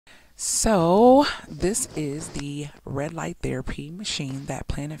So this is the red light therapy machine that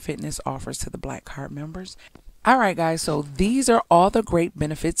Planet Fitness offers to the Black Card members. All right, guys, so these are all the great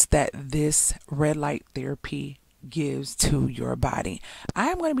benefits that this red light therapy gives to your body. I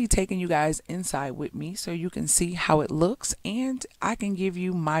am going to be taking you guys inside with me so you can see how it looks, and I can give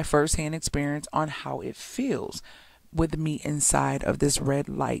you my firsthand experience on how it feels with me inside of this red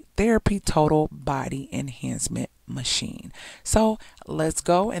light therapy total body enhancement machine. So let's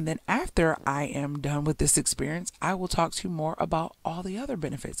go, and then after I am done with this experience, I will talk to you more about all the other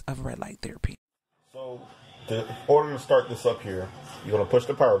benefits of red light therapy. So in order to start this up here, you're going to push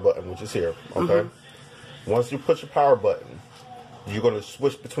the power button, which is here, okay? Once you push the power button, you're going to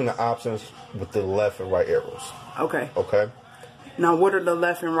switch between the options with the left and right arrows. Okay. Now, what are the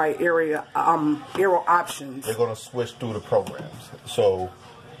left and right arrow options? They're going to switch through the programs. So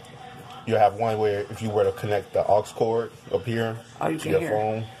you have one where if you were to connect the aux cord up here to your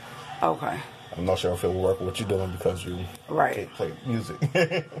phone. Okay. I'm not sure if it will work with what you're doing because you can't play music.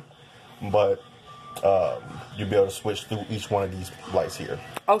 But you'll be able to switch through each one of these lights here.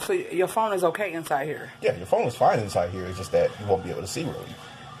 Oh, so your phone is okay inside here? Yeah, your phone is fine inside here. It's just that you won't be able to see really.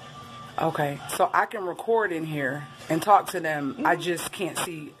 Okay, so I can record in here and talk to them. I just can't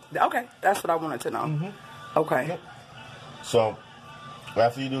see. Okay, that's what I wanted to know. Okay. Yep. So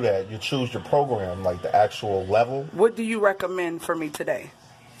after you do that, you choose your program, like the actual level. What do you recommend for me today?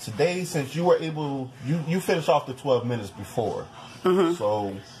 Today, since you were able, you finished off the 12 minutes before.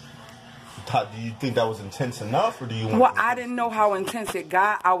 So do you think that was intense enough, or do you want? Well, I didn't know how intense it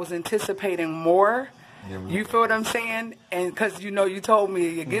got. I was anticipating more. You feel what I'm saying? And because, you told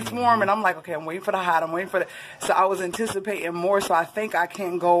me it gets warm, and I'm like, okay, I'm waiting for the hot, I'm waiting for the... So I was anticipating more, so I think I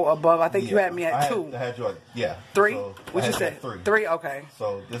can go above. I think you had me at 2. I had you at, 3? So What you said? 3. 3, okay.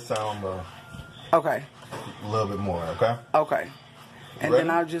 So this time, okay. A little bit more, okay? Okay. And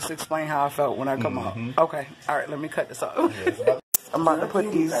then I'll just explain how I felt when I come up. Okay. All right, let me cut this off. I'm about to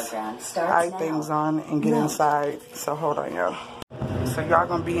put these eye things on and get inside. So hold on, y'all. So y'all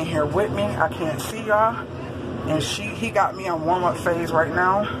gonna be in here with me. I can't see y'all. And he got me on warm-up phase right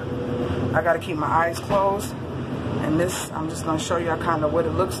now. I gotta keep my eyes closed. And this, I'm just gonna show y'all kind of what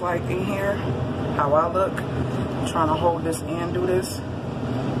it looks like in here. How I look. I'm trying to hold this and do this.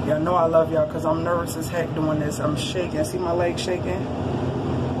 Y'all know I love y'all because I'm nervous as heck doing this. I'm shaking. See my legs shaking?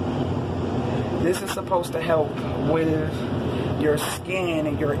 This is supposed to help with your skin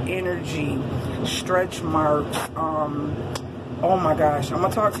and your energy, stretch marks. Oh my gosh, I'm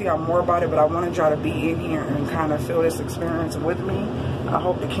gonna talk to y'all more about it, but I wanted y'all to be in here and kind of feel this experience with me. I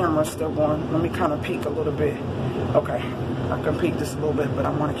hope the camera's still going. Let me kind of peek a little bit. Okay, I can peek this a little bit, but I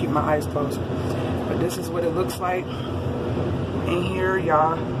want to keep my eyes closed. But this is what it looks like in here,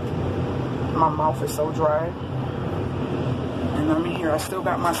 y'all. My mouth is so dry. And I'm in here, I still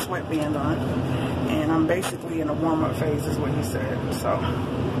got my sweatband on. And I'm basically in a warm-up phase is what he said. So,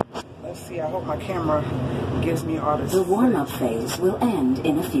 let's see, I hope my camera gives me all this. The warm-up phase will end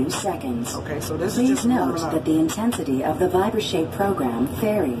in a few seconds. Okay, so this is just warming up. Please note that the intensity of the ViberShape program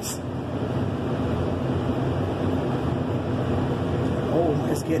varies. Oh,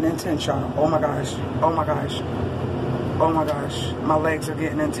 it's getting intense, y'all. Oh my gosh. Oh my gosh. Oh my gosh. My legs are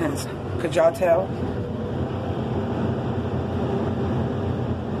getting intense. Could y'all tell?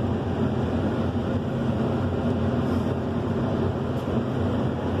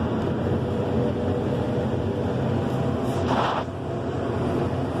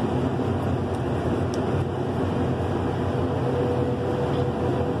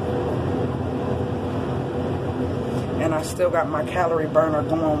 And I still got my calorie burner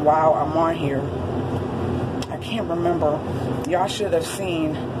going while I'm on here. I can't remember. Y'all should have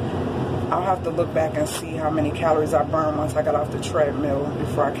seen. I'll have to look back and see how many calories I burned once I got off the treadmill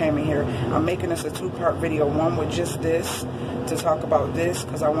before I came in here. I'm making this a 2-part video. One with just this, to talk about this,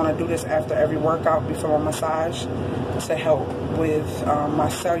 because I want to do this after every workout before my massage to help with my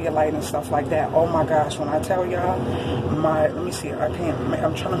cellulite and stuff like that. Oh my gosh, when I tell y'all, let me see,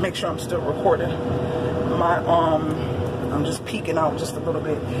 I'm trying to make sure I'm still recording. I'm just peeking out just a little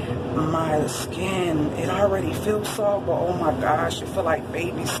bit. My skin, it already feels soft, but oh my gosh, it feel like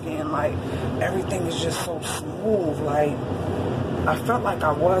baby skin. Like everything is just so smooth. Like I felt like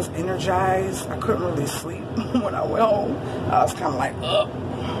I was energized. I couldn't really sleep when I went home. I was kind of like, ugh.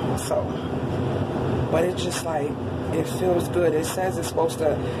 So, but it's just like, it feels good. It says it's supposed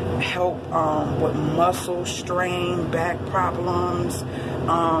to help with muscle strain, back problems.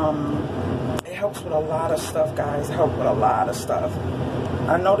 It helps with a lot of stuff, guys. It helps with a lot of stuff.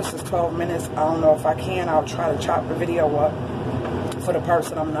 I know this is 12 minutes. I don't know if I can. I'll try to chop the video up for the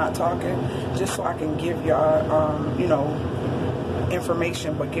person I'm not talking, just so I can give y'all,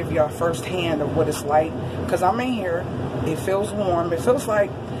 information, but give y'all firsthand of what it's like. Because I'm in here, it feels warm. It feels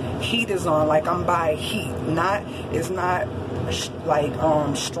like heat is on, like I'm by heat. It's not like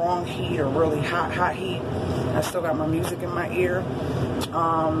strong heat or really hot heat. I still got my music in my ear.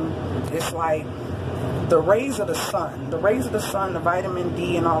 It's like the rays of the sun, the vitamin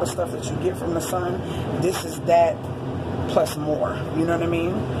D and all the stuff that you get from the sun. This is that plus more, you know what I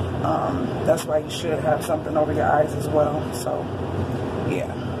mean? That's why you should have something over your eyes as well. So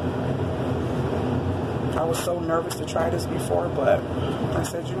yeah, I was so nervous to try this before, but I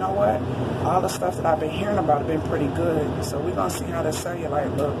said, you know what, all the stuff that I've been hearing about have been pretty good, so we're gonna see how the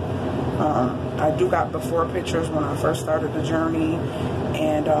cellulite look. I do got before pictures when I first started the journey,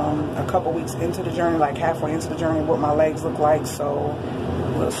 and a couple weeks into the journey, like halfway into the journey, what my legs look like. So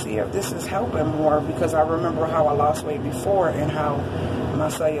we'll see if this is helping more, because I remember how I lost weight before and how my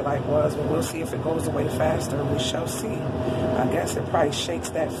cellulite was, but we'll see if it goes away faster. We shall see. I guess it probably shakes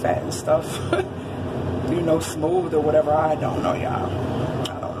that fat and stuff you know, smooth or whatever. I don't know, y'all.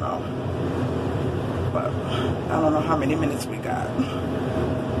 I don't know, but I don't know how many minutes we got.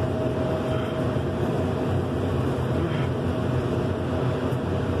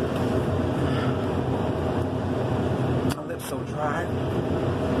 My lips so dry.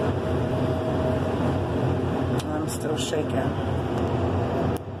 I'm still shaking.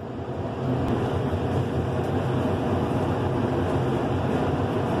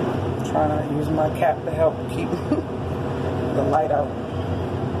 Trying to use my cap to help keep the light out.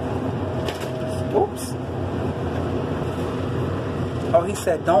 Oops. Oh, he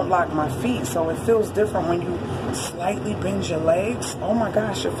said don't lock my feet, so it feels different when you slightly bend your legs. Oh my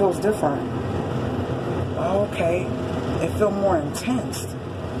gosh, it feels different. Okay, it feels more intense,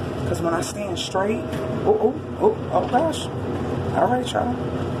 because when I stand straight, oh gosh. All right, y'all.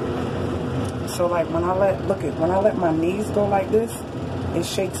 So like when I let my knees go like this, it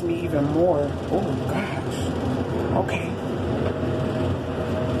shakes me even more. Oh gosh. Okay.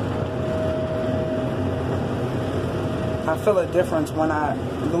 I feel a difference when I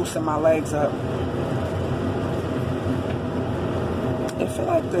loosen my legs up. I feel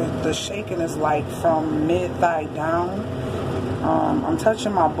like the shaking is like from mid-thigh down. I'm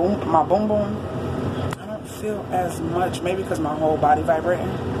touching my boom boom. I don't feel as much, maybe because my whole body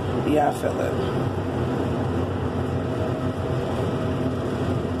vibrating. Yeah, I feel it.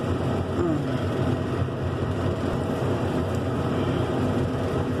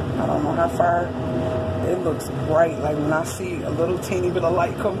 I don't know how far. It looks bright. Like when I see a little teeny bit of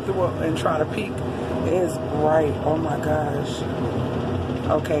light come through and try to peek, it is bright. Oh my gosh.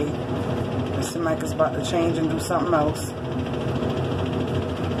 Okay. It seems like it's about to change and do something else.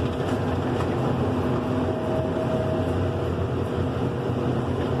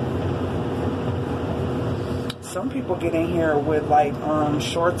 Some people get in here with like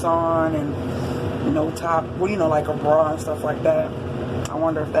shorts on and no top, well, you know, like a bra and stuff like that. I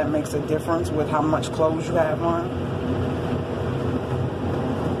wonder if that makes a difference with how much clothes you have on.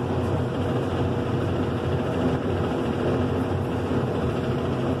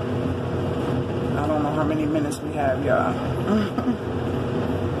 I don't know how many minutes we have, y'all.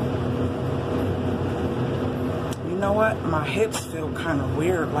 You know what? My hips feel kind of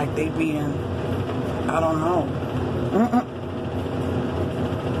weird, like they being, I don't know.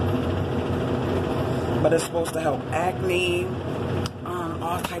 But it's supposed to help acne,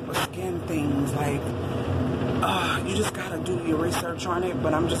 all type of skin things. Like, you just gotta do your research on it.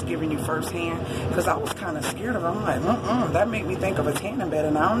 But I'm just giving you firsthand, because I was kind of scared of it. I'm like, that made me think of a tanning bed,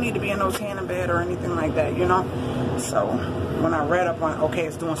 and I don't need to be in no tanning bed or anything like that, you know. So when I read up on, okay,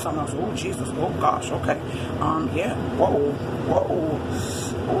 it's doing something else. Oh Jesus, oh gosh, okay, yeah, whoa, oh,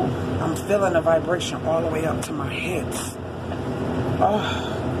 I'm feeling the vibration all the way up to my hips. Oh.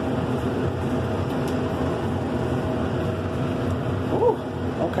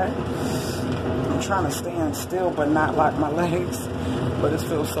 Okay. I'm trying to stand still but not lock my legs. But it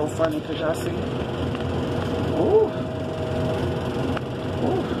feels so funny because y'all see. Ooh.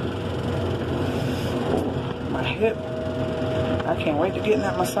 Ooh. Ooh. My hip. I can't wait to get in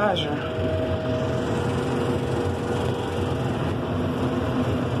that massager.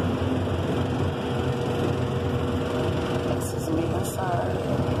 This is me inside.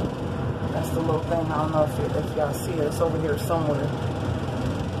 That's the little thing. I don't know if y'all see it. It's over here somewhere.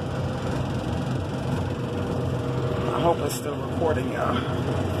 I hope it's still recording, y'all.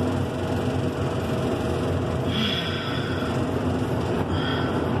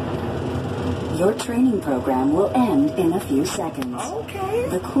 Your training program will end in a few seconds. Okay.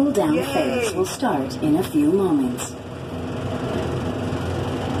 The cool down phase will start in a few moments.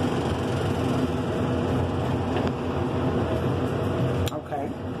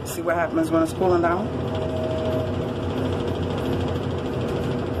 See what happens when it's cooling down?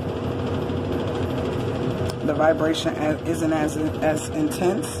 The vibration isn't as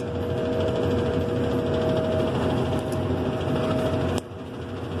intense.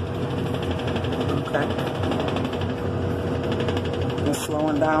 Okay. It's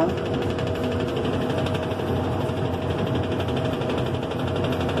slowing down.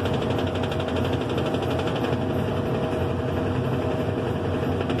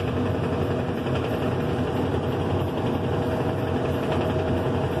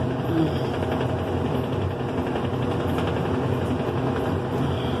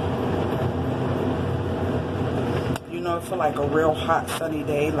 For like a real hot sunny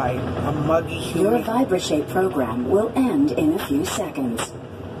day, like a muggy humid. Your VibraShape program will end in a few seconds.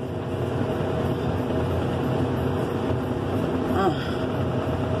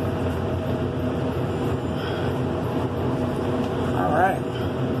 Alright.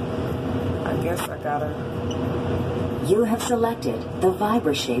 I guess I gotta. You have selected the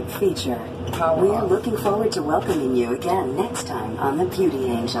VibraShape feature. We are looking forward to welcoming you again next time on the Beauty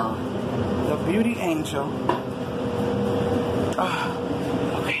Angel. The Beauty Angel.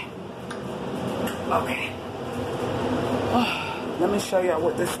 Okay. Okay. Let me show y'all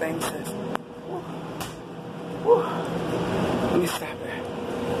what this thing says. Let me stop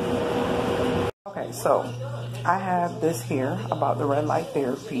it. Okay, so I have this here about the red light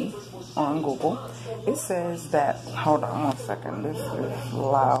therapy on Google. It says that, hold on one second, this is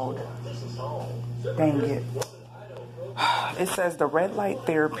loud. Dang it. It says the red light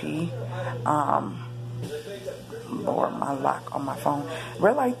therapy, Lord, my lock on my phone.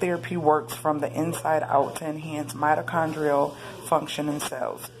 Red light therapy works from the inside out to enhance mitochondrial function in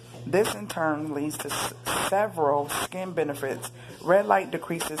cells. This in turn leads to several skin benefits. Red light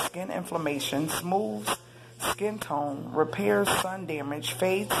decreases skin inflammation, smooths skin tone, repairs sun damage,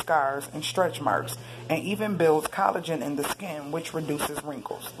 fades scars and stretch marks, and even builds collagen in the skin, which reduces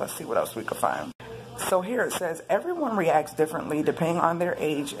wrinkles. Let's see what else we can find. So here it says, everyone reacts differently depending on their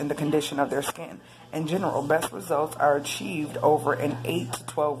age and the condition of their skin. In general, best results are achieved over an 8 to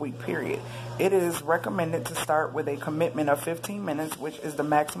 12 week period. It is recommended to start with a commitment of 15 minutes, which is the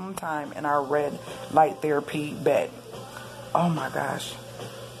maximum time in our red light therapy bed. Oh my gosh.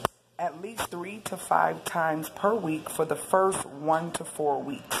 At least 3 to 5 times per week for the first 1 to 4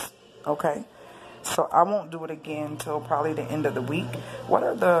 weeks. Okay? So I won't do it again till probably the end of the week. What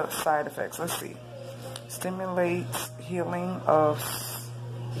are the side effects? Let's see. Stimulates healing of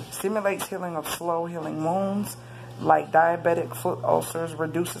slow healing wounds like diabetic foot ulcers,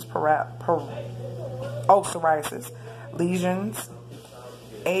 reduces psoriasis, lesions,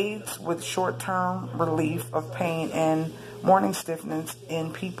 aids with short-term relief of pain and morning stiffness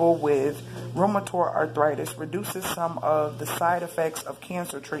in people with rheumatoid arthritis, reduces some of the side effects of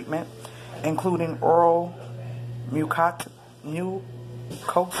cancer treatment, including oral mucosis,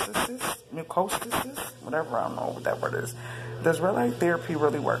 whatever, I don't know what that word is. Does red light therapy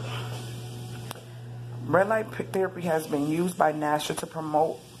really work? Red light therapy has been used by NASA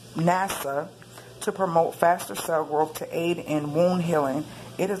to promote faster cell growth to aid in wound healing.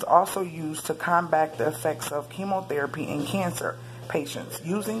 It is also used to combat the effects of chemotherapy in cancer patients.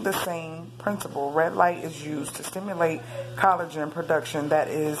 Using the same principle, red light is used to stimulate collagen production that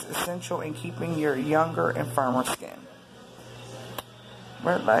is essential in keeping your younger and firmer skin.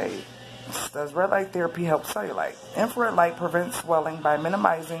 Does red light therapy help cellulite? Infrared light prevents swelling by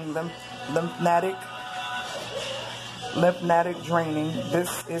minimizing lymphatic draining.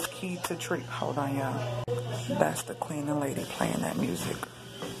 This is key to treat. Hold on, y'all. That's the cleaning lady playing that music.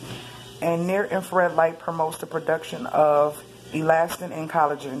 And near infrared light promotes the production of elastin and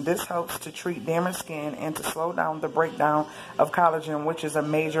collagen. This helps to treat damaged skin and to slow down the breakdown of collagen, which is a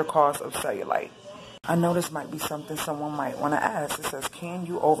major cause of cellulite. I know this might be something someone might want to ask. It says, can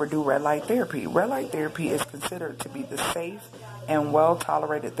you overdo red light therapy? Red light therapy is considered to be the safe and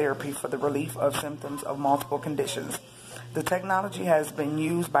well-tolerated therapy for the relief of symptoms of multiple conditions. The technology has been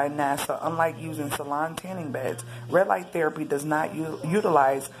used by NASA. Unlike using salon tanning beds, red light therapy does not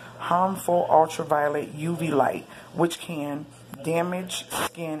utilize harmful ultraviolet UV light, which can damage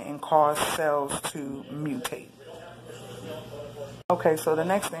skin and cause cells to mutate. Okay, so the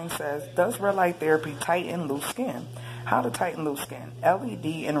next thing says, does red light therapy tighten loose skin? How to tighten loose skin? LED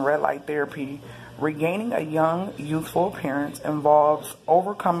in red light therapy, regaining a young, youthful appearance, involves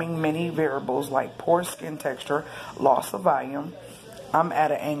overcoming many variables like poor skin texture, loss of volume. I'm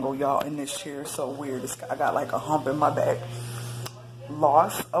at an angle, y'all, in this chair. So weird. I got like a hump in my back.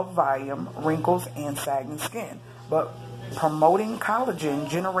 Loss of volume, wrinkles, and sagging skin. But promoting collagen,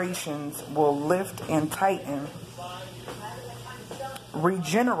 generations will lift and tighten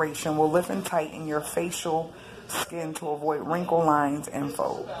regeneration will lift and tighten your facial skin to avoid wrinkle lines and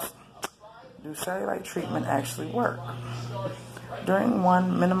folds. Do cellulite treatment actually work? During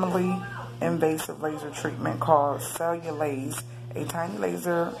one minimally invasive laser treatment called cellulase, a tiny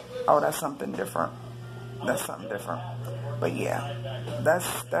laser, oh, that's something different. That's something different. But yeah,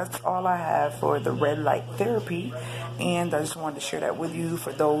 that's all I have for the red light therapy, and I just wanted to share that with you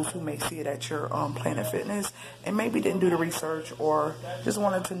for those who may see it at your Planet Fitness and maybe didn't do the research or just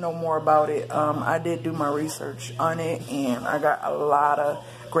wanted to know more about it. I did do my research on it, and I got a lot of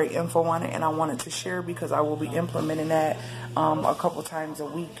great info on it, and I wanted to share because I will be implementing that a couple times a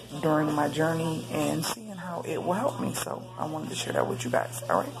week during my journey and seeing how it will help me. So I wanted to share that with you guys.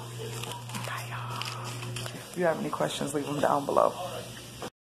 All right. Bye, y'all. If you have any questions, leave them down below.